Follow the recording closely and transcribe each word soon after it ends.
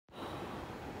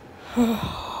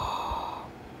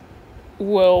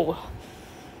Well,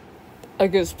 I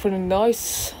guess pretty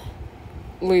nice.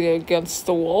 Leaning against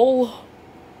the wall.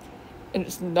 And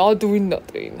just not doing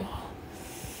nothing.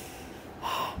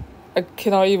 I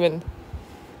cannot even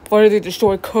finally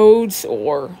destroy codes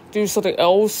or do something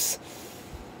else.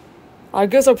 I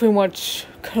guess I'm pretty much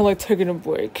kind of like taking a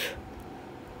break.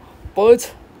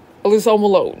 But at least I'm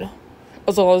alone.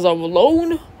 As long as I'm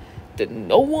alone, then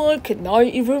no one cannot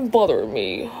even bother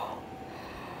me.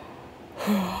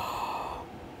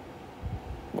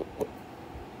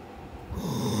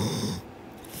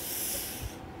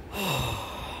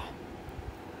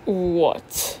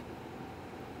 What?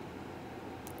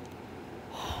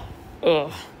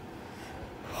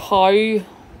 Hi,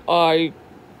 I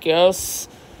guess.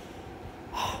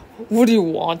 What do you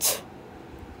want?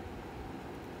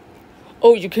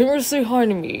 Oh, you came here to say hi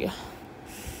to me.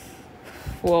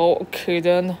 Well, okay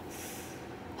then.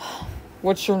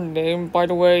 What's your name, by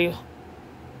the way?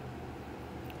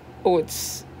 Oh,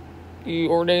 it's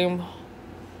your name?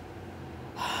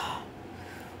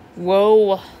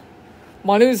 Well,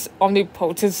 my name is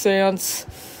Omnipotent,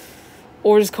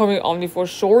 or just call me Omni for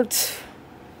short.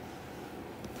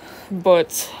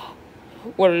 But,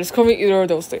 whatever, just call me either of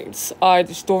those things. I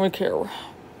just don't even care.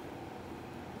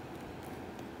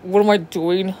 What am I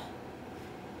doing?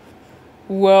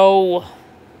 Well,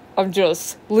 I'm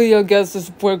just leaning against this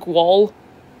brick wall.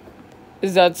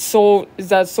 Is that so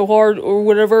hard or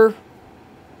whatever?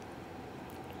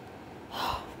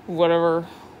 Whatever.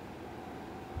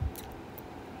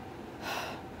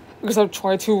 Because I'm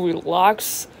trying to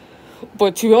relax.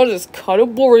 But to be honest, it's kind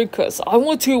of boring because I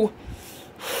want to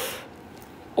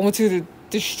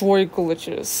destroy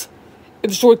glitches.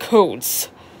 And destroy codes.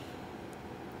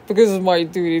 Because it's my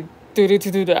duty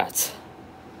to do that.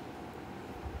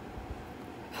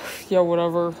 Yeah,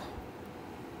 whatever.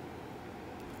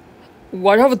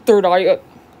 Why do I have a third eye?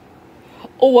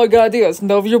 Oh my god, it's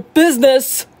none of your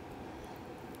business!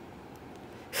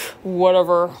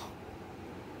 Whatever.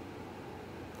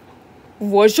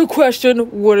 What's your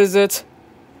question? What is it?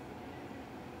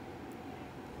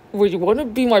 Wait, you wanna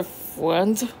be my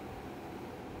friend?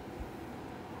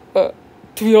 To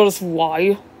be honest,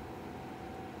 why?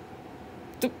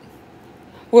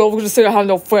 Well, I'm gonna say I have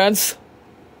no friends.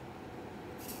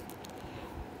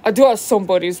 I do have some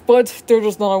buddies, but they're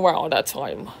just not around at that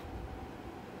time.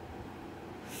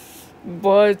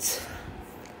 But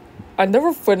I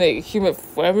never found a human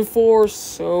friend before,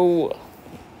 so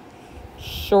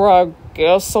sure, I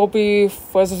guess I'll be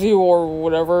friends with you or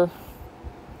whatever.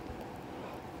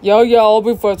 Yeah, I'll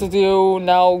be friends with you.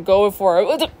 Now go for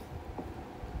it.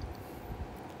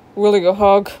 Really a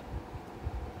hug.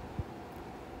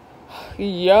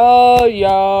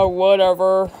 Yeah,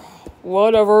 whatever.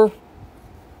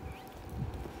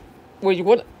 Wait, you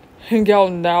want to hang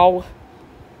out now?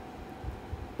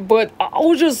 But I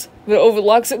was just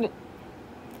relaxing.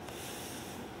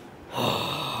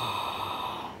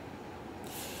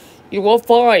 You know,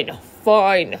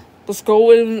 fine. Let's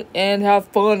go in and have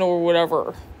fun or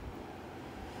whatever.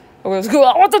 Okay, let's go.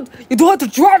 You don't have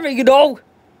to drive me, you know?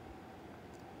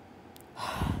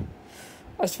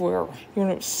 I swear, you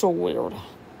know, it's so weird.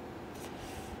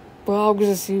 But I'm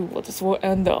gonna see what this will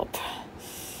end up.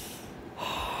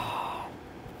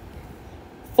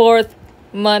 4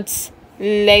 months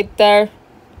later.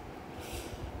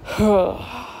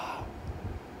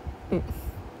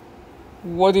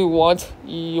 What do you want?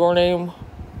 Your name?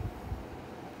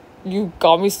 You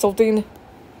got me something?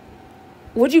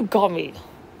 What you got me?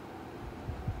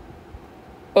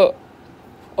 A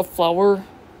flower?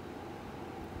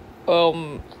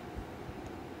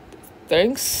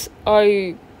 Thanks,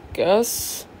 I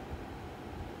guess.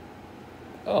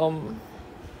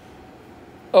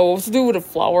 Oh, what's to do with a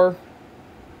flower?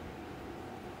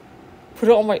 Put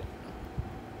it on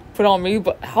me,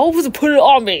 but how was it put it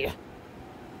on me?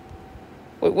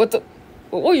 Wait, what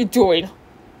are you doing?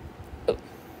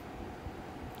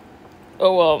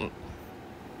 I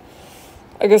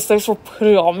guess thanks for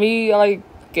putting it on me, I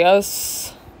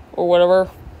guess. Or whatever.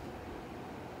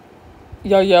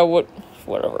 Yeah,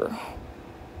 whatever.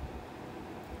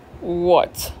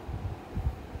 What?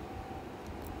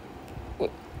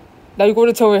 Now you're going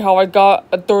to tell me how I got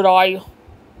a third eye?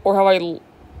 Or how I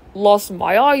lost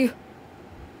my eye?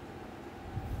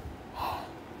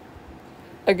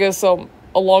 I guess, a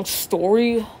long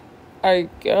story, I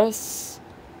guess.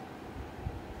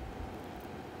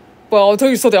 Well, I'll tell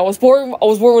you something. I was born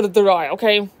with a third eye,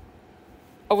 okay?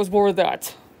 I was born with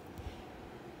that.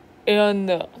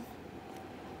 And, I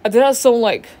did have some,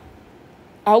 like,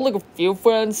 I had, like, a few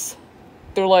friends.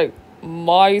 They're, like,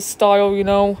 my style, you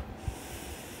know?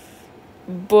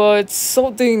 but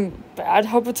something bad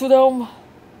happened to them.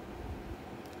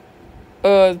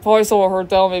 Probably someone hurt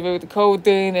them, maybe with the code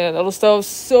thing and other stuff.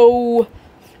 So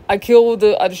I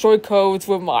destroyed codes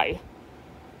with my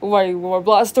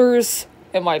blasters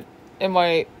and my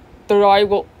third eye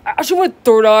will. Actually, my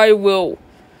third eye will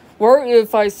work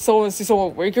if see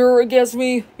someone weaker against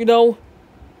me. You know,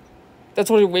 that's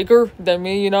what weaker than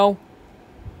me. You know,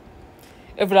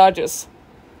 if not just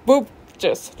boop,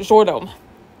 just destroy them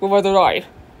with my third eye.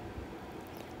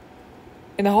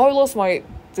 And how I lost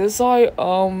this eye,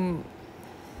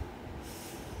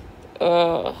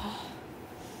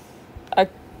 I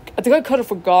think I kind of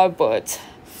forgot, but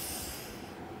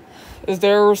is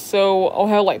there, so I'll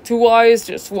have like 2 eyes,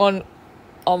 just one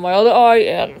on my other eye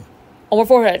and on my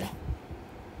forehead.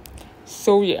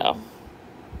 So yeah.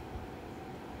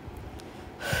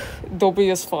 Dolby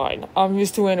is fine. I'm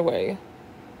used to it anyway.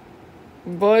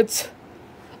 But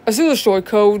I still destroy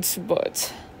codes,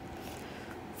 but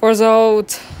far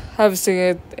out, haven't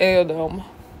seen any of them.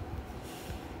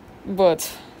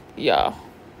 But yeah.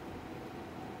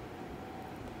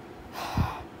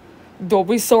 Don't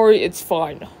be sorry, it's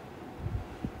fine.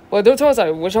 But there are times I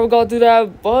wish I would go do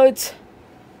that, but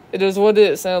it is what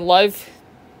it is, and life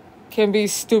can be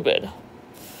stupid.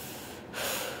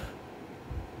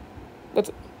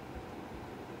 But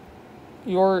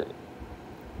you'll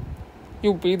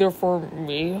be there for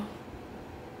me?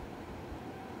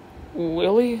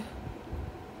 Really?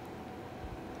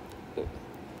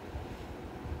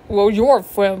 Well, you're a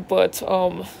friend, but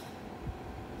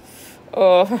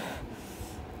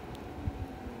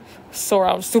sorry,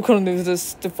 I'm still gonna do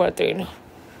this different thing.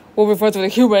 We'll be friends with a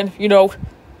human, you know,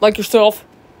 like yourself.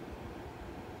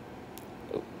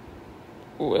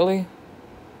 Really?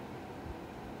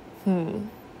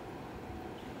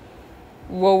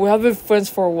 Well, we have been friends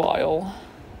for a while.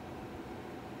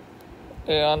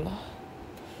 And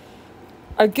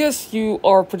I guess you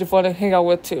are pretty fun to hang out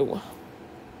with too.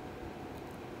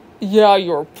 Yeah,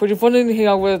 you're pretty fun to hang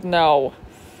out with now.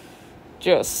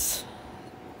 Just...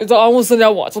 I almost said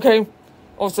that once, okay? I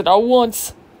almost said that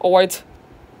once. Alright.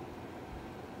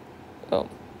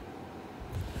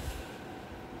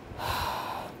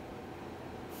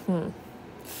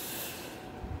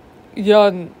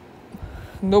 Yeah,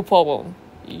 no problem.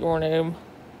 Your name.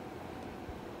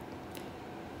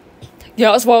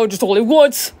 Yeah, that's why I just told it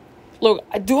once. Look,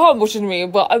 I do have emotions in me,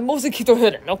 but I mostly keep them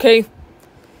hidden, okay? And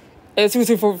it's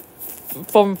usually from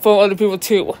other people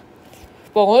too.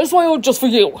 Well, this one just for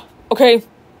you, okay?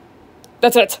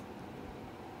 That's it.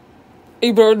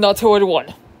 You better not tell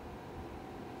anyone.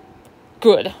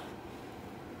 Good.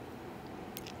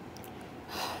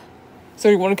 So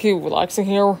you want to keep relaxing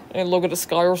here and look at the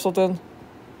sky or something?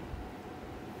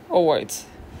 Alright.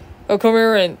 I'll come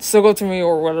here and still go to me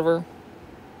or whatever.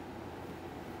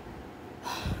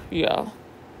 Yeah.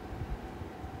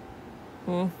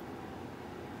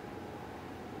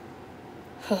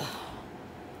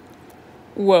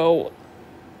 Well,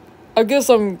 I guess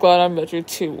I'm glad I met you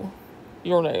too.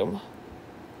 Your name.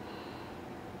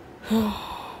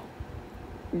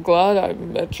 Glad I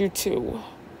met you too.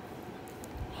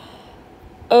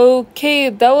 Okay,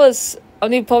 that was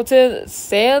Omnipotent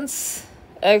Sans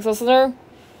ex-listener.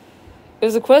 It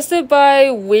was requested by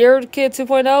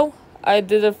WeirdKid2.0. I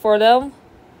did it for them.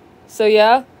 So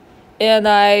yeah. And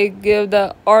I give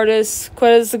the artist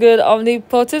credits to good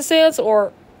Omnipotent Sans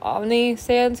or Omni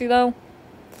Sans, you know.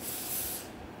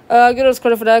 I give us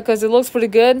credit for that because it looks pretty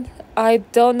good. I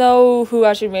don't know who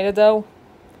actually made it though.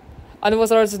 I don't know what's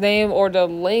the artist's name or the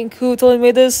link who totally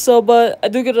made this, so but I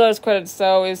do give the artist credit,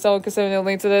 so if someone can send me a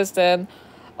link to this, then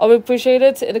I'll appreciate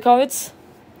it in the comments.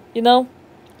 You know?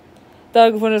 That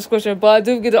would be for this question, but I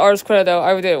do give the artist credit though,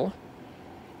 I do.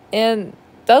 And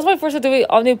that was my first time doing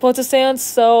Omnipotent Sans,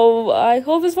 so I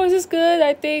hope his voice is good.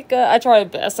 I think I try my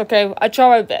best, okay? I try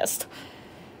my best.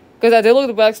 Because I did look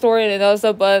at the backstory and other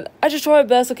stuff, but I just tried my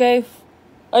best, okay?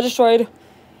 I just tried.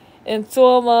 And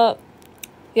so,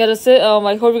 yeah, that's it.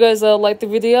 I hope you guys liked the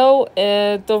video,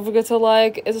 and don't forget to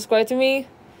like and subscribe to me,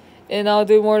 and I'll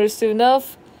do more of this soon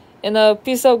enough. And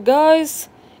peace out, guys,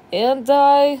 and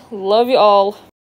I love you all.